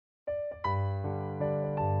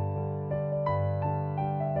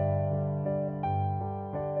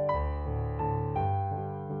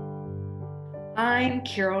I'm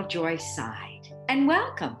Carol Joy Side, and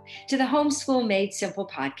welcome to the Homeschool Made Simple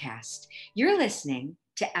podcast. You're listening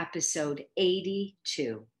to episode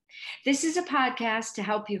 82. This is a podcast to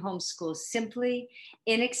help you homeschool simply,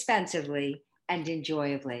 inexpensively, and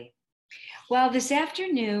enjoyably. Well, this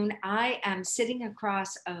afternoon, I am sitting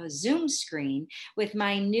across a Zoom screen with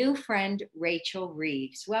my new friend, Rachel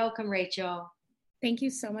Reeves. Welcome, Rachel. Thank you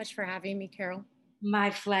so much for having me, Carol.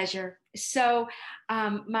 My pleasure. So,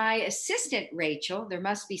 my assistant, Rachel, there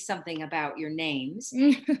must be something about your names,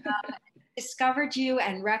 discovered you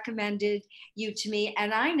and recommended you to me.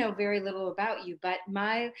 And I know very little about you, but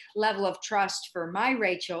my level of trust for my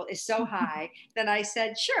Rachel is so high that I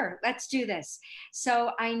said, sure, let's do this.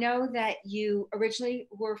 So, I know that you originally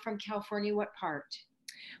were from California. What part?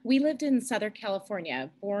 We lived in Southern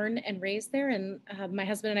California, born and raised there. And my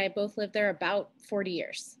husband and I both lived there about 40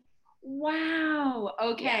 years. Wow.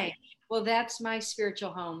 Okay. Yeah. Well, that's my spiritual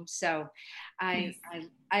home. So I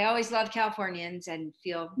always love Californians and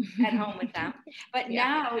feel at home with them. But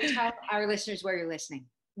now tell our listeners where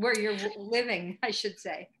you're living, I should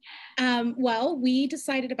say. Well, we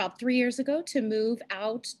decided about 3 years ago to move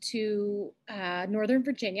out to Northern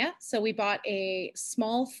Virginia. So we bought a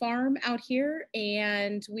small farm out here,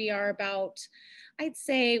 and we are about, I'd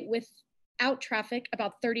say, without traffic,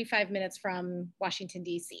 about 35 minutes from Washington,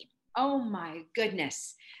 D.C. Oh my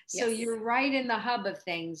goodness. So you're right in the hub of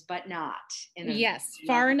things, but not.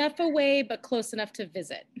 Far enough away, but close enough to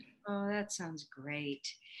visit. Oh, that sounds great.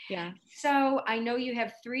 Yeah. So I know you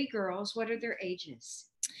have 3 girls. What are their ages?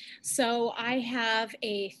 So I have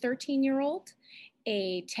a 13-year-old,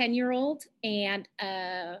 a 10-year-old, and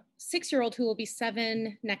a 6-year-old who will be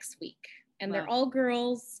 7 next week. And they're all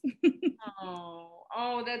girls.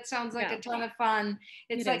 Oh, that sounds like a ton of fun.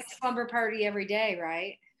 It's like a slumber party every day,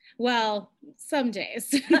 right? Well, some days,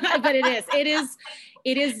 but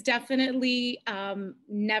it is definitely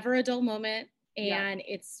never a dull moment, and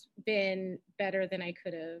it's been better than I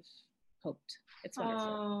could have hoped. It's wonderful.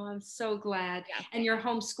 Oh, I'm so glad. Yeah. And you're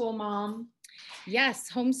homeschool mom?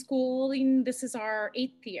 Yes, homeschooling. This is our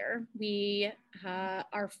 8th year.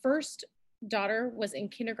 Our first daughter was in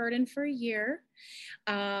kindergarten for a year,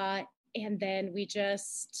 and then we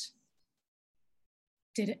just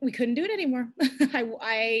we couldn't do it anymore.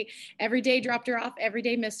 I every day dropped her off, every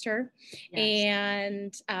day missed her.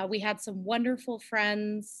 And we had some wonderful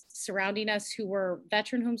friends surrounding us who were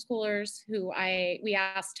veteran homeschoolers who we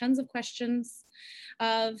asked tons of questions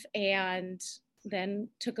of, and then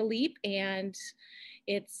took a leap, and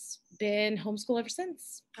it's been homeschool ever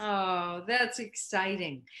since. Oh, that's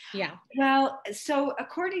exciting. Yeah. Well, so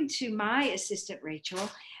according to my assistant, Rachel,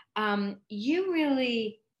 you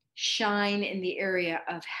really shine in the area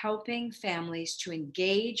of helping families to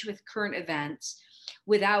engage with current events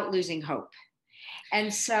without losing hope.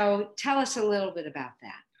 And so tell us a little bit about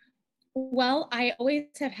that. Well, I always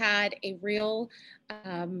have had a real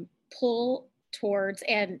pull towards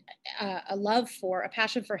and a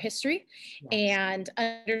passion for history and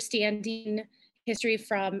understanding history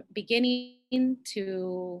from beginning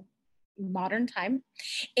to modern time.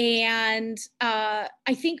 And I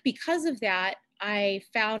think because of that, I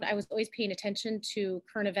found I was always paying attention to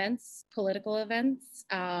current events, political events,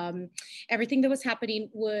 everything that was happening,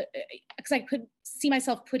 because I could see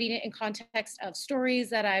myself putting it in context of stories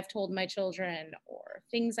that I've told my children or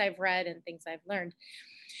things I've read and things I've learned.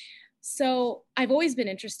 So I've always been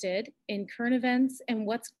interested in current events and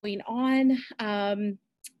what's going on.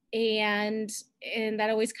 And that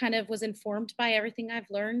always kind of was informed by everything I've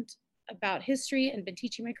learned about history and been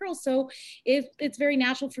teaching my girls. So it's very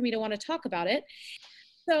natural for me to want to talk about it.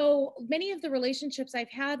 So many of the relationships I've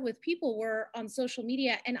had with people were on social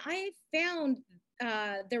media, and I found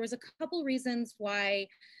there was a couple reasons why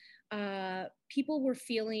people were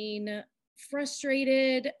feeling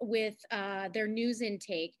frustrated with their news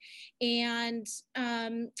intake. And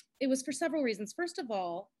it was for several reasons. First of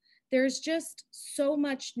all, there's just so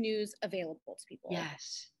much news available to people.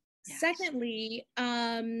 Yes. Secondly,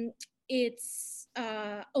 it's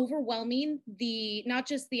overwhelming, not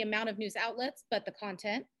just the amount of news outlets, but the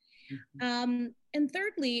content. And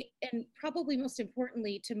thirdly, and probably most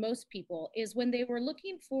importantly to most people, is when they were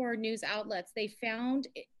looking for news outlets, they found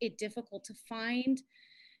it difficult to find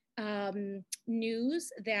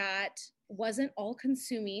news that wasn't all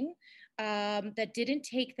consuming, that didn't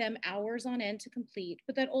take them hours on end to complete,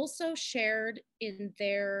 but that also shared in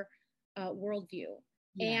their worldview.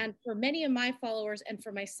 Yeah. And for many of my followers and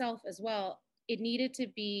for myself as well, it needed to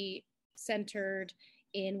be centered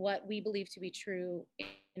in what we believe to be true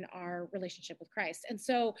in our relationship with Christ. And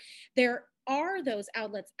so there are those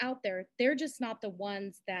outlets out there. They're just not the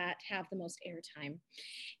ones that have the most airtime.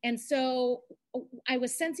 And so I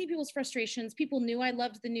was sensing people's frustrations. People knew I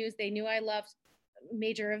loved the news. They knew I loved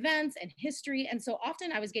major events and history. And so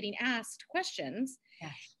often I was getting asked questions.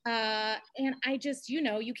 Yes. And I just,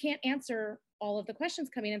 you can't answer all of the questions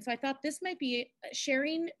coming in. So I thought this might be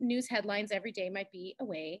sharing news headlines every day might be a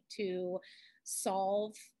way to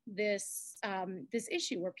solve this this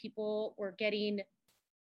issue where people were getting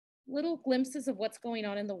little glimpses of what's going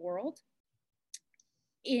on in the world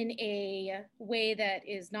in a way that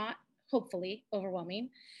is not hopefully overwhelming.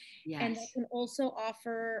 Yes. And that can also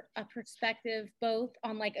offer a perspective both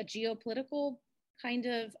on like a geopolitical kind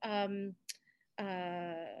of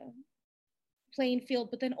playing field,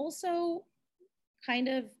 but then also kind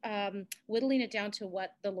of whittling it down to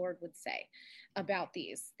what the Lord would say about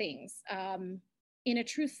these things in a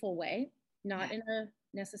truthful way, not in a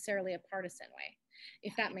necessarily a partisan way,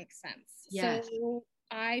 if that makes sense. Yes. So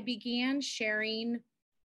I began sharing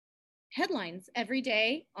headlines every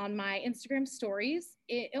day on my Instagram stories.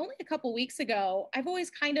 Only a couple weeks ago, I've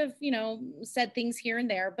always kind of, said things here and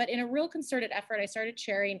there, but in a real concerted effort, I started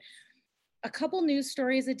sharing a couple news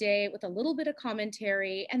stories a day with a little bit of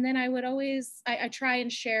commentary. And then I would always, I try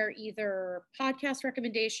and share either podcast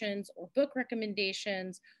recommendations or book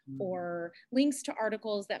recommendations or links to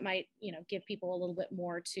articles that might, give people a little bit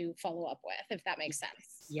more to follow up with, if that makes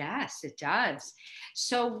sense. Yes, it does.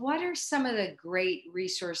 So what are some of the great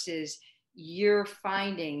resources you're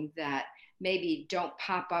finding that maybe don't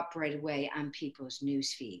pop up right away on people's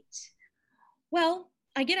news feeds? Well,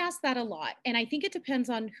 I get asked that a lot, and I think it depends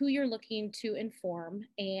on who you're looking to inform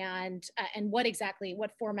and what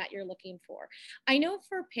format you're looking for. I know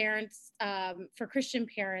for parents, for Christian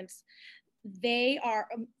parents, they are,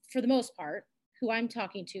 for the most part, who I'm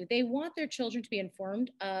talking to, they want their children to be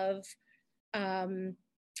informed of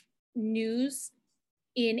news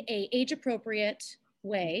in a age-appropriate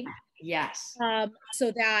way. Yes.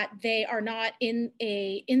 So that they are not in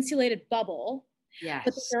a insulated bubble. Yes.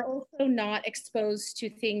 But they're also not exposed to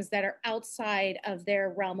things that are outside of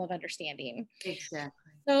their realm of understanding. Exactly.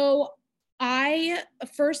 So I,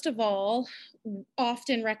 first of all,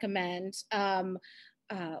 often recommend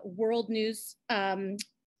World News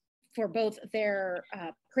for both their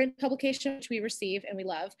print publication, which we receive and we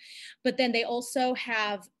love, but then they also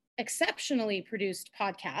have exceptionally produced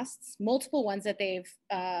podcasts, multiple ones that they've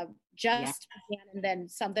just began, and then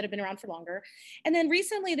some that have been around for longer. And then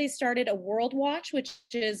recently they started a World Watch, which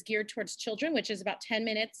is geared towards children, which is about 10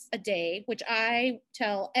 minutes a day, which I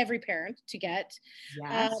tell every parent to get.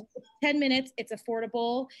 Yes. 10 minutes, it's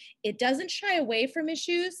affordable. It doesn't shy away from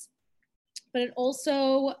issues, but it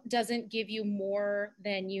also doesn't give you more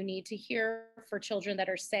than you need to hear for children that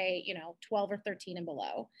are, say, 12 or 13 and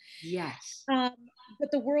below. Yes. But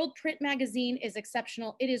the World Print Magazine is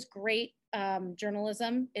exceptional. It is great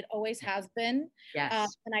journalism. It always has been.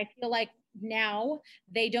 Yes. And I feel like now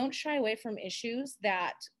they don't shy away from issues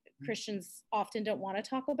that Christians often don't want to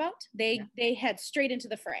talk about. They head straight into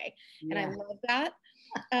the fray. And I love that.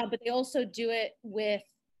 But they also do it with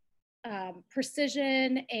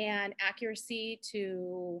precision and accuracy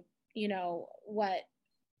to, what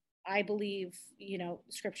I believe,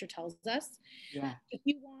 scripture tells us. Yeah. If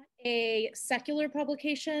you want a secular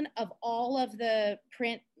publication of all of the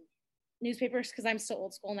print newspapers, because I'm so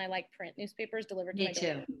old school and I like print newspapers delivered to my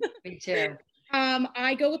door. Me too.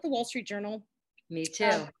 I go with the Wall Street Journal. Me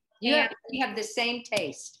too. You have the same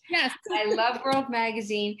taste. Yes. I love World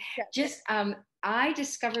Magazine. Yes. I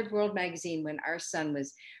discovered World Magazine when our son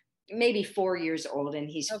was maybe 4 years old and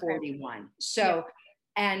he's 41. So,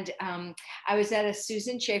 and I was at a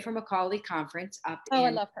Susan Schaefer Macaulay conference up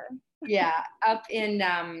I love her. up in,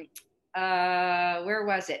 where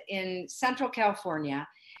was it? In Central California.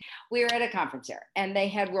 We were at a conference there and they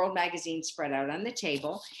had World Magazine spread out on the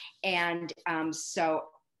table. And so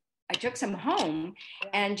I took some home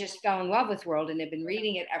and just fell in love with World and have been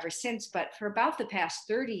reading it ever since. But for about the past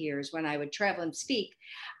 30 years, when I would travel and speak,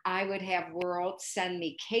 I would have World send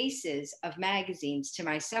me cases of magazines to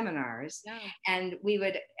my seminars. Yeah. And we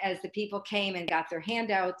would, as the people came and got their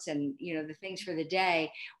handouts and, the things for the day,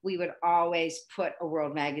 we would always put a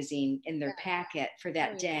World Magazine in their packet for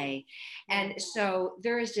that day. And so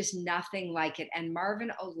there is just nothing like it. And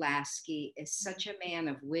Marvin Olasky is such a man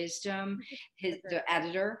of wisdom, the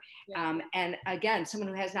editor. And again, someone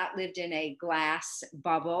who has not lived in a glass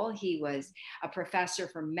bubble. He was a professor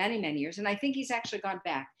for many, many years. And I think he's actually gone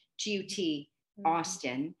back to UT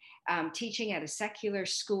Austin, teaching at a secular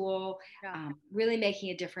school, really making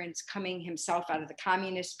a difference, coming himself out of the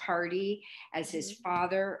Communist Party, as his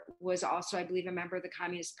father was also, I believe, a member of the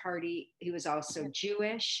Communist Party. He was also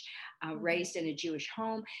Jewish, raised in a Jewish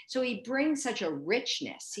home. So he brings such a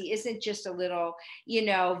richness. He isn't just a little,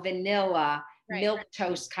 vanilla milk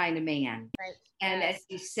toast kind of man. Right. And as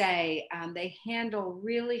you say, they handle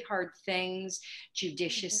really hard things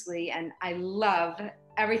judiciously. And I love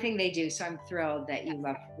everything they do. So I'm thrilled that you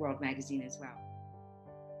love World Magazine as well.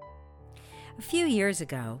 A few years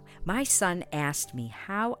ago, my son asked me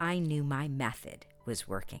how I knew my method was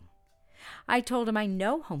working. I told him I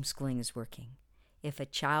know homeschooling is working if a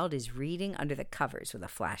child is reading under the covers with a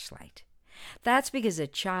flashlight. That's because a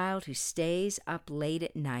child who stays up late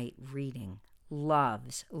at night reading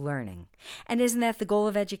loves learning. And isn't that the goal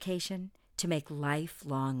of education? To make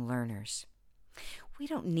lifelong learners. We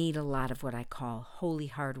don't need a lot of what I call holy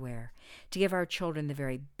hardware to give our children the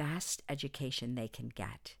very best education they can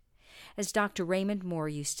get. As Dr. Raymond Moore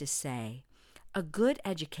used to say, a good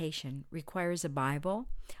education requires a Bible,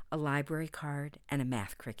 a library card, and a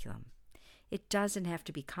math curriculum. It doesn't have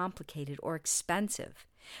to be complicated or expensive,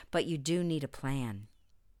 but you do need a plan.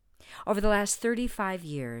 Over the last 35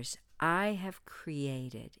 years, I have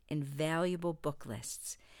created invaluable book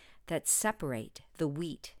lists that separate the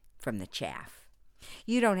wheat from the chaff.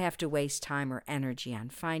 You don't have to waste time or energy on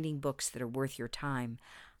finding books that are worth your time.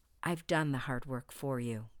 I've done the hard work for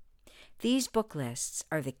you. These book lists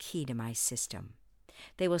are the key to my system.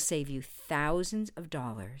 They will save you thousands of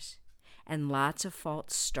dollars and lots of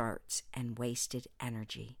false starts and wasted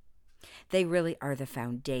energy. They really are the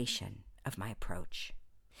foundation of my approach.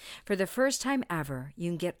 For the first time ever, you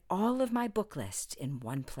can get all of my book lists in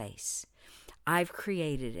one place. I've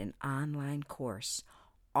created an online course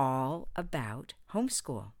all about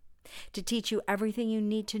homeschool to teach you everything you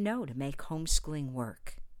need to know to make homeschooling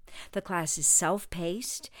work. The class is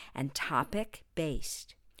self-paced and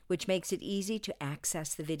topic-based, which makes it easy to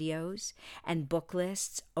access the videos and book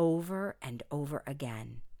lists over and over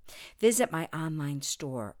again. Visit my online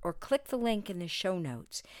store or click the link in the show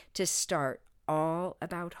notes to start all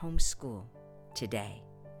about homeschool today.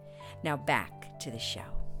 Now back to the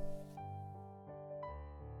show.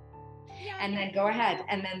 And then go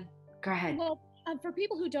ahead. Well, for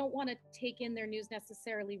people who don't want to take in their news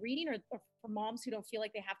necessarily reading, or for moms who don't feel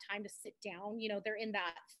like they have time to sit down, they're in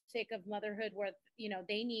that thick of motherhood where,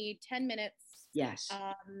 they need 10 minutes. Yes.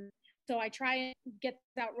 So I try and get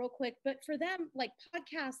that real quick, but for them, like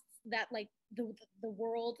podcasts that like the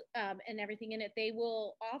world and everything in it, they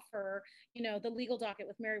will offer, the Legal Docket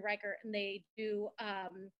with Mary Riker, and they do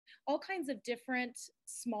all kinds of different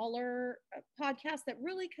smaller podcasts that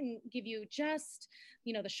really can give you just,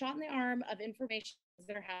 the shot in the arm of information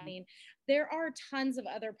that are happening. There are tons of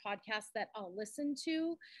other podcasts that I'll listen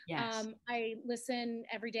to. Yes. I listen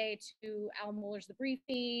every day to Al Mohler's The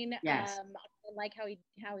Briefing. Yes. I like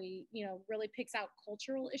how he really picks out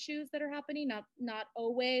cultural issues that are happening, not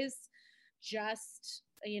always just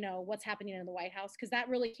what's happening in the White House, because that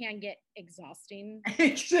really can get exhausting.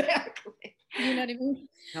 Exactly. You know what I mean?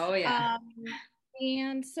 Oh yeah.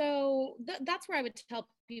 And so that's where I would tell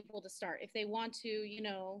people to start if they want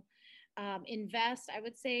to invest. I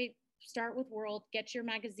would say start with World, get your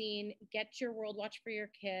magazine, get your World Watch for your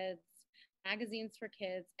kids, magazines for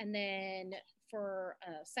kids, and then for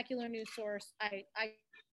a secular news source, I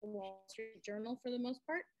Wall Street Journal for the most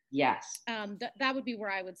part. Yes. That would be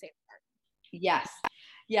where I would say start.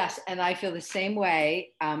 Yes. And I feel the same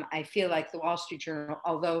way. I feel like the Wall Street Journal,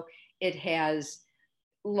 although it has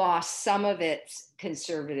lost some of its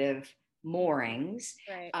conservative moorings,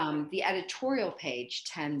 right. The editorial page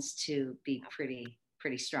tends to be pretty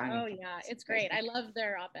strong. Oh yeah, it's great. I love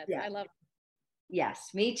their op-eds. Yeah. I love. Yes,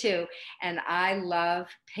 me too. And I love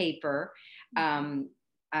paper.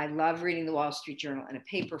 I love reading the Wall Street Journal in a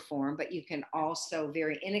paper form, but you can also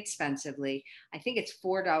very inexpensively, I think it's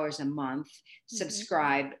 $4 a month,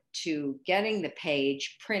 subscribe to getting the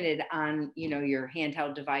page printed on, your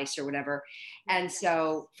handheld device or whatever. And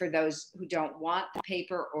so for those who don't want the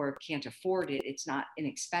paper or can't afford it, it's not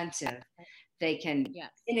inexpensive. They can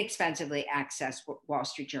inexpensively access Wall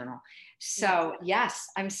Street Journal. So yes,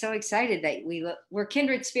 I'm so excited that we're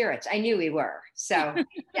kindred spirits. I knew we were. So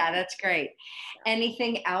yeah, that's great.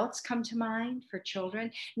 Anything else come to mind for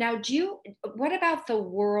children? Now, what about the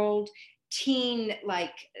World teen,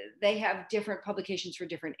 like they have different publications for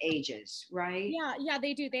different ages, right? Yeah,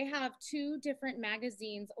 they do. They have two different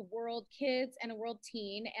magazines, a World Kids and a World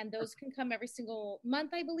Teen, and those can come every single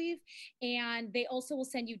month, I believe. And they also will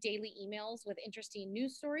send you daily emails with interesting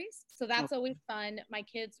news stories. So that's always fun. My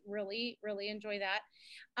kids really, really enjoy that.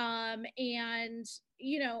 And,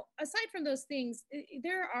 aside from those things,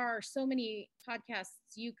 there are so many podcasts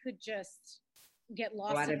you could just get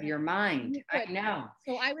lost out of your mind. I know.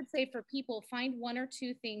 So I would say for people, find one or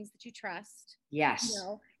two things that you trust. Yes.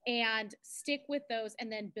 And stick with those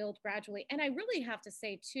and then build gradually. And I really have to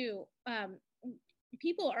say too,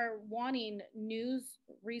 people are wanting news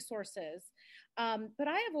resources. But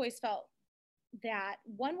I have always felt that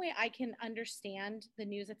one way I can understand the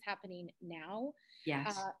news that's happening now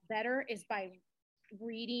better is by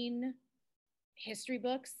reading history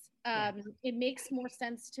books. It makes more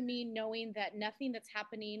sense to me knowing that nothing that's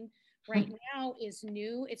happening right now is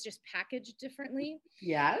new. It's just packaged differently.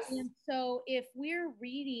 Yes. And so if we're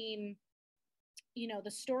reading,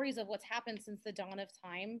 the stories of what's happened since the dawn of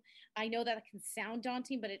time, I know that can sound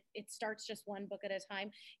daunting, but it starts just one book at a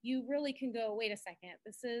time. You really can go, wait a second,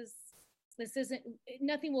 this isn't,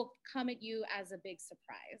 nothing will come at you as a big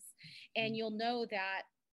surprise. And you'll know that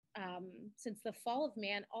since the fall of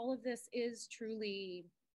man, all of this is truly,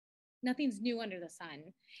 nothing's new under the sun.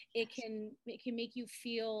 It can make you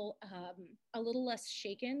feel a little less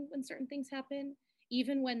shaken when certain things happen,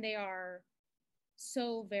 even when they are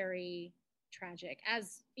so very tragic.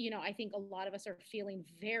 As I think a lot of us are feeling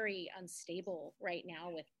very unstable right now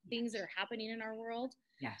with things that are happening in our world.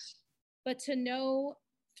 Yes. But to know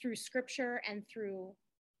through scripture and through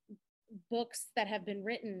books that have been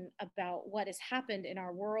written about what has happened in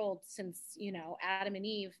our world since, Adam and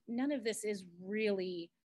Eve, none of this is really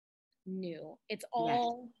new. It's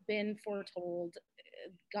all been foretold.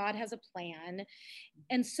 God has a plan.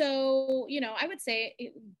 And so, I would say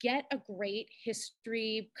get a great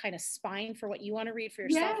history kind of spine for what you want to read for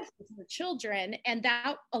yourself and for children. And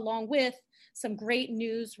that, along with some great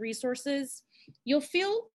news resources, you'll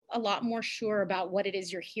feel a lot more sure about what it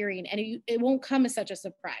is you're hearing, and it won't come as such a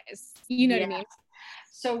surprise. You know what I mean?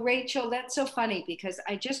 So Rachel, that's so funny because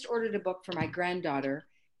I just ordered a book for my granddaughter.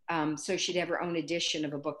 So she'd have her own edition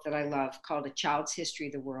of a book that I love called A Child's History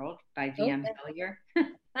of the World by V.M. Hillier.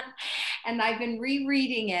 And I've been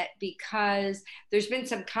rereading it because there's been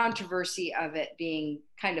some controversy of it being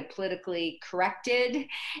kind of politically corrected,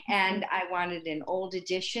 and I wanted an old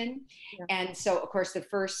edition. And so, of course, the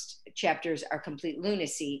first chapters are complete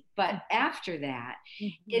lunacy, but after that,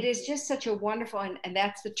 it is just such a wonderful, and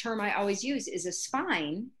that's the term I always use, is a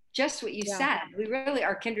spine. Just what you said. We really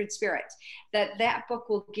are kindred spirits. That book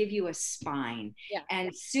will give you a spine.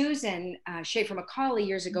 And Susan Schaefer Macaulay,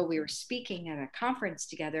 years ago, we were speaking at a conference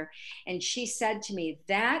together, and she said to me,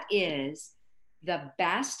 that is the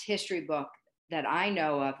best history book that I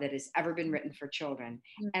know of that has ever been written for children.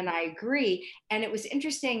 And I agree. And it was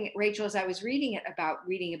interesting, Rachel, as I was reading about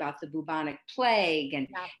the bubonic plague and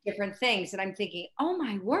different things, and I'm thinking, oh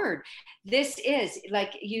my word, this is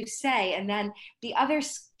like you say. And then the other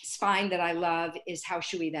spine that I love is How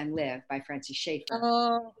Should We Then Live by Francis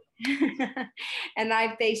Schaeffer. And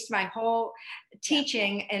I've based my whole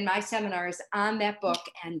teaching in my seminars on that book.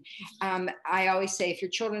 And I always say, if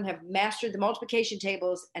your children have mastered the multiplication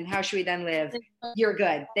tables and How Should We Then Live, you're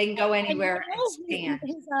good. They can go anywhere and stand.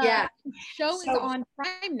 His show is on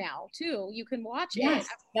Prime now too. You can watch it. Yes,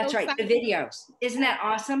 that's right. The videos. Isn't that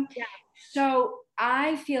awesome? Yeah. So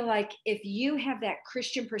I feel like if you have that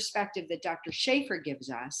Christian perspective that Dr. Schaefer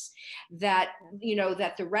gives us, that,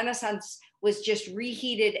 that the Renaissance was just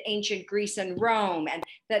reheated ancient Greece and Rome, and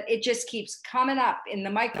that it just keeps coming up in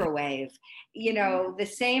the microwave,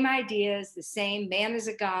 the same ideas, the same man is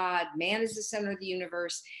a God, man is the center of the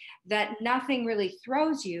universe, that nothing really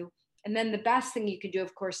throws you. And then the best thing you can do,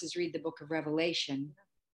 of course, is read the book of Revelation,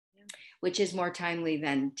 which is more timely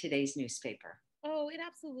than today's newspaper. Oh, it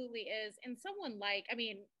absolutely is. And someone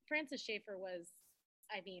Francis Schaeffer was,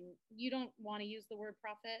 you don't want to use the word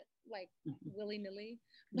prophet like willy-nilly.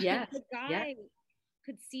 Yeah. The guy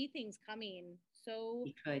could see things coming. So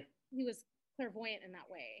he was clairvoyant in that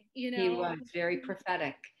way. He was very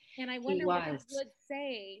prophetic. And I wonder what he would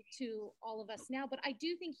say to all of us now. But I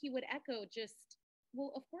do think he would echo just,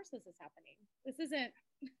 well, of course this is happening. This isn't,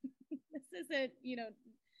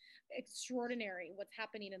 extraordinary what's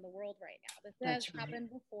happening in the world right now. This has happened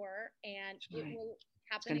before, and it will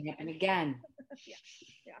happen again.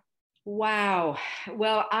 Yeah. Wow.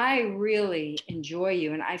 Well, I really enjoy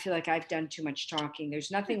you, and I feel like I've done too much talking.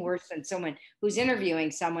 There's nothing worse than someone who's interviewing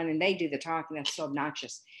someone and they do the talking. That's so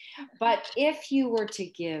obnoxious. But if you were to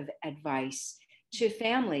give advice to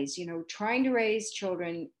families, trying to raise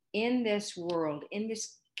children in this world, in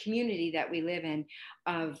this community that we live in,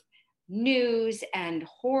 of news and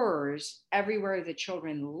horrors everywhere the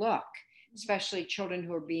children look, especially children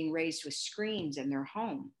who are being raised with screens in their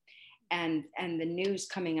home, and the news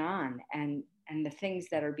coming on, and the things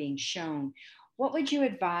that are being shown. What would you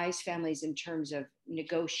advise families in terms of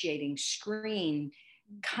negotiating screen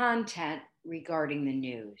content regarding the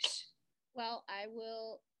news? Well, I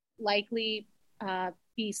will likely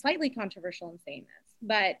be slightly controversial in saying this,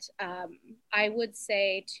 but I would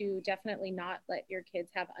say to definitely not let your kids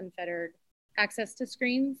have unfettered access to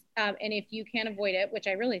screens. And if you can avoid it, which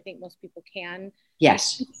I really think most people can,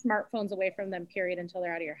 yes, keep smartphones away from them, period, until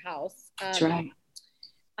they're out of your house. That's right.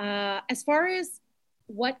 As far as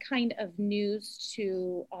what kind of news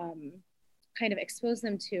to kind of expose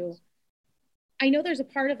them to, I know there's a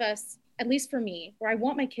part of us, at least for me, where I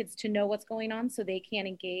want my kids to know what's going on so they can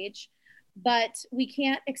engage, but we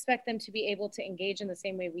can't expect them to be able to engage in the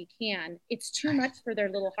same way we can. It's too much for their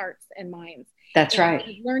little hearts and minds. That's and right.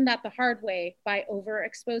 I've learned that the hard way by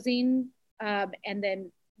overexposing, and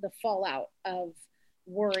then the fallout of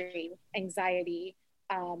worry, anxiety,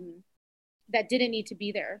 that didn't need to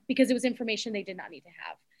be there because it was information they did not need to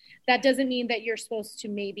have. That doesn't mean that you're supposed to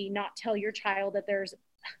maybe not tell your child that there's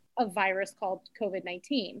a virus called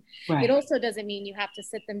COVID-19. Right. It also doesn't mean you have to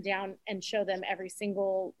sit them down and show them every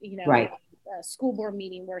single, right. School board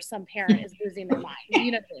meeting where some parent is losing their mind.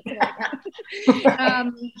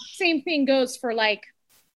 Same thing goes for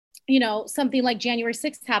something like January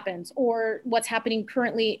 6th happens, or what's happening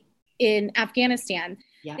currently in Afghanistan.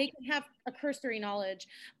 Yeah. They can have a cursory knowledge,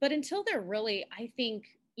 but until they're really, I think,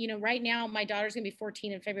 right now, my daughter's going to be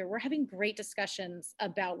 14 in February. We're having great discussions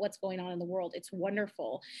about what's going on in the world. It's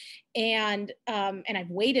wonderful. And I've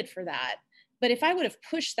waited for that. But if I would have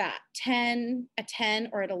pushed that at 10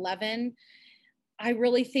 or at 11, I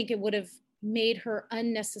really think it would have made her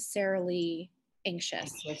unnecessarily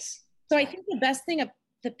anxious. So I think the best thing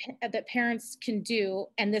that parents can do,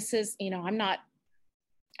 and this is, I'm not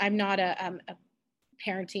a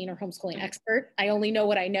parenting or homeschooling expert. I only know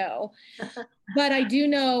what I know. But I do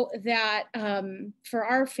know that for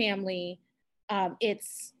our family,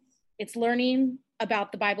 it's learning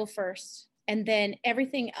about the Bible first. And then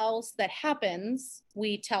everything else that happens,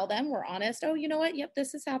 we tell them, we're honest. Oh, you know what? Yep,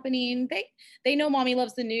 this is happening. They know mommy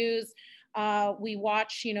loves the news. We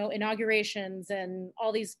watch, inaugurations and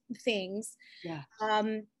all these things. Yeah.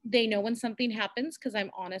 They know when something happens because I'm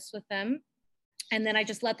honest with them. And then I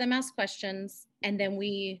just let them ask questions, and then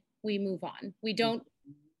we move on. We don't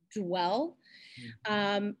dwell.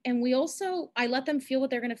 And I let them feel what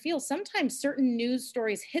they're going to feel. Sometimes certain news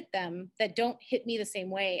stories hit them that don't hit me the same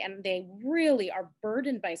way, and they really are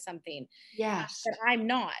burdened by something that I'm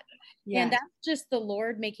not. Yes. And that's just the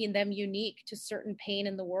Lord making them unique to certain pain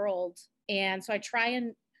in the world. And so I try,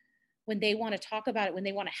 and when they want to talk about it, when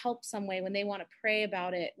they want to help some way, when they want to pray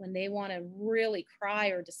about it, when they want to really cry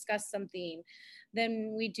or discuss something,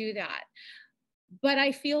 then we do that. But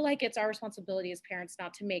I feel like it's our responsibility as parents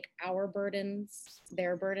not to make our burdens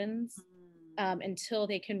their burdens until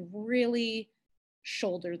they can really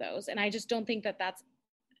shoulder those. And I just don't think that that's,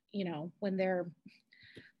 when they're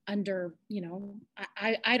under,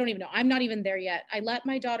 I don't even know. I'm not even there yet. I let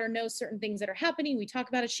my daughter know certain things that are happening. We talk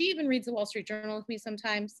about it. She even reads the Wall Street Journal with me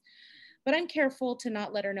sometimes, but I'm careful to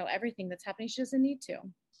not let her know everything that's happening. She doesn't need to.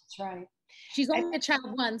 That's right. She's only a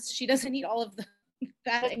child once. She doesn't need all of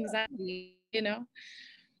that anxiety,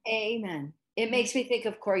 Amen. It makes me think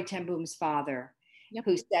of Corrie ten Boom's father,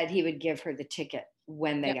 who said he would give her the ticket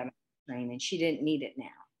when they got on the train, and she didn't need it now.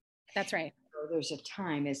 That's right. So there's a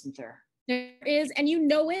time, isn't there? There is, and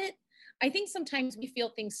it. I think sometimes we feel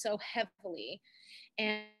things so heavily,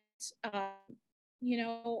 and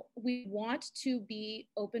we want to be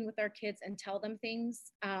open with our kids and tell them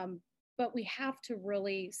things, but we have to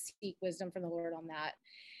really seek wisdom from the Lord on that.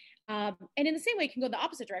 And in the same way, it can go the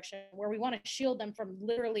opposite direction, where we want to shield them from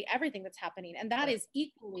literally everything that's happening. And that is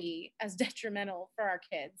equally as detrimental for our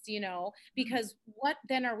kids, because what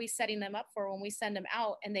then are we setting them up for when we send them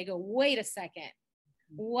out and they go, wait a second,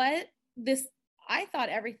 I thought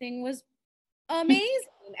everything was amazing.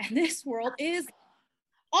 And this world is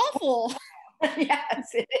awful.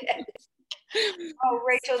 Yes, it is. Oh,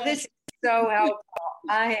 Rachel, this is so helpful.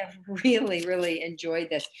 I have really, really enjoyed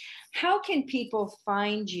this. How can people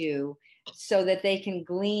find you so that they can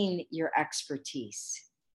glean your expertise?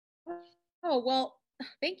 Oh, well,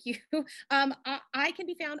 thank you. I can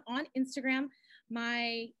be found on Instagram.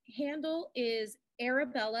 My handle is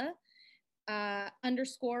Arabella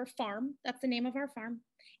 _farm. That's the name of our farm.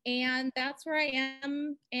 And that's where I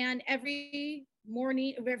am. And every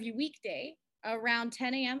weekday, around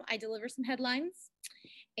 10 a.m. I deliver some headlines,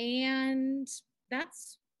 and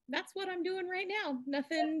that's what I'm doing right now.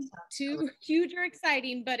 Nothing too huge or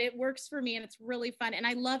exciting, but it works for me and it's really fun. And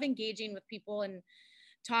I love engaging with people and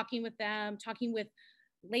talking with them,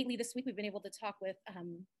 lately this week, we've been able to talk with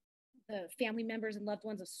the family members and loved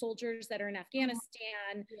ones of soldiers that are in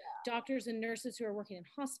Afghanistan, doctors and nurses who are working in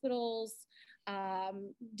hospitals,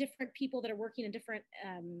 different people that are working in different,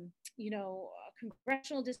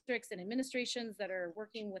 congressional districts and administrations that are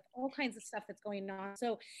working with all kinds of stuff that's going on.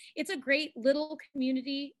 So it's a great little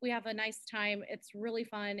community. We have a nice time. It's really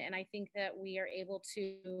fun. And I think that we are able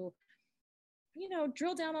to,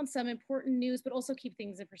 drill down on some important news, but also keep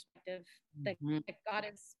things in perspective. That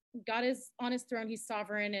God is on his throne. He's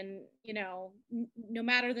sovereign. And, no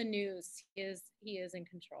matter the news, he is in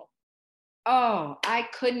control. Oh, I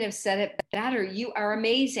couldn't have said it better. You are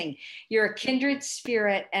amazing. You're a kindred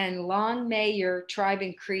spirit, and long may your tribe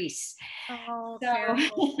increase. Oh,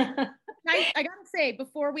 Carol. I gotta say,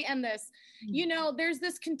 before we end this, there's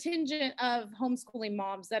this contingent of homeschooling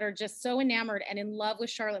moms that are just so enamored and in love with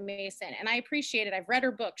Charlotte Mason. And I appreciate it. I've read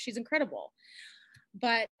her book. She's incredible.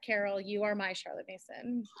 But Carol, you are my Charlotte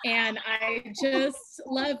Mason, and I just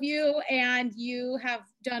love you, and you have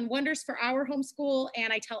done wonders for our homeschool,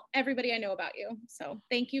 and I tell everybody I know about you. So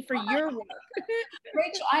thank you for your work.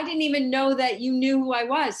 Rachel, I didn't even know that you knew who I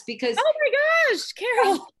was, because oh my gosh,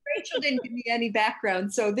 Carol. Rachel didn't give me any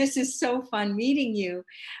background, so this is so fun meeting you.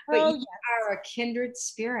 But you are a kindred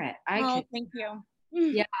spirit. Thank you.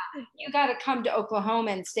 Yeah, you got to come to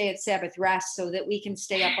Oklahoma and stay at Sabbath Rest so that we can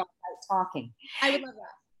stay up all night talking. I would love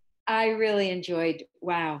that. I really enjoyed,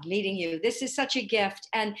 meeting you. This is such a gift,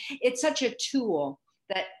 and it's such a tool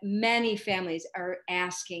that many families are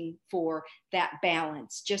asking for, that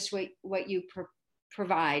balance, just what you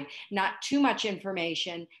provide. Not too much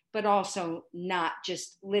information, but also not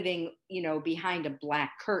just living, behind a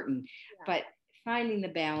black curtain, but finding the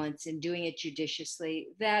balance and doing it judiciously.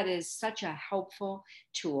 That is such a helpful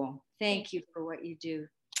tool. Thank you for what you do.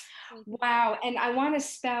 Wow. And I want to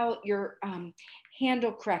spell your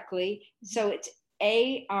handle correctly. So it's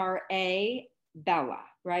ARA Bella,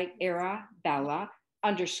 right? Ara Bella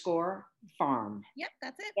 _farm. Yep,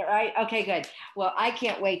 that's it. All right. Okay, good. Well, I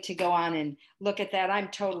can't wait to go on and look at that. I'm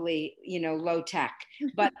totally, low tech,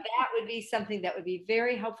 but that would be something that would be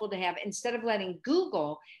very helpful to have instead of letting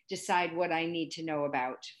Google decide what I need to know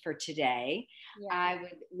about for today. Yeah. I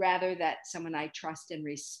would rather that someone I trust and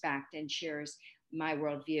respect and shares my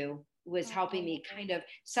worldview was helping me kind of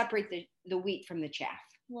separate the wheat from the chaff.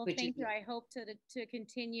 Well, thank you. I hope to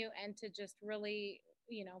continue and to just really,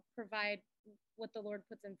 provide what the Lord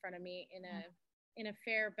puts in front of me in a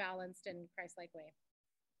fair, balanced, and Christ-like way.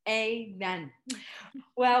 Amen.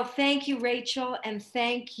 Well, thank you, Rachel, and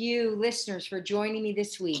thank you, listeners, for joining me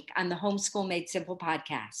this week on the Homeschool Made Simple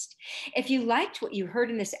podcast. If you liked what you heard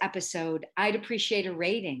in this episode, I'd appreciate a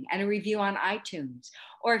rating and a review on iTunes,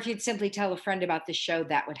 or if you'd simply tell a friend about the show,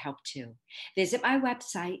 that would help too. Visit my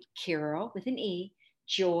website, Carol with an E,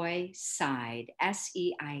 Joyseid,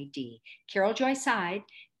 SEID,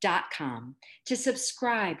 caroljoyseid.com, to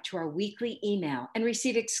subscribe to our weekly email and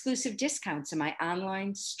receive exclusive discounts in my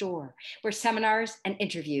online store where seminars and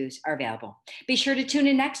interviews are available. Be sure to tune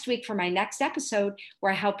in next week for my next episode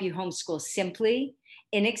where I help you homeschool simply,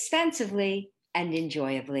 inexpensively, and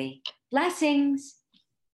enjoyably. Blessings.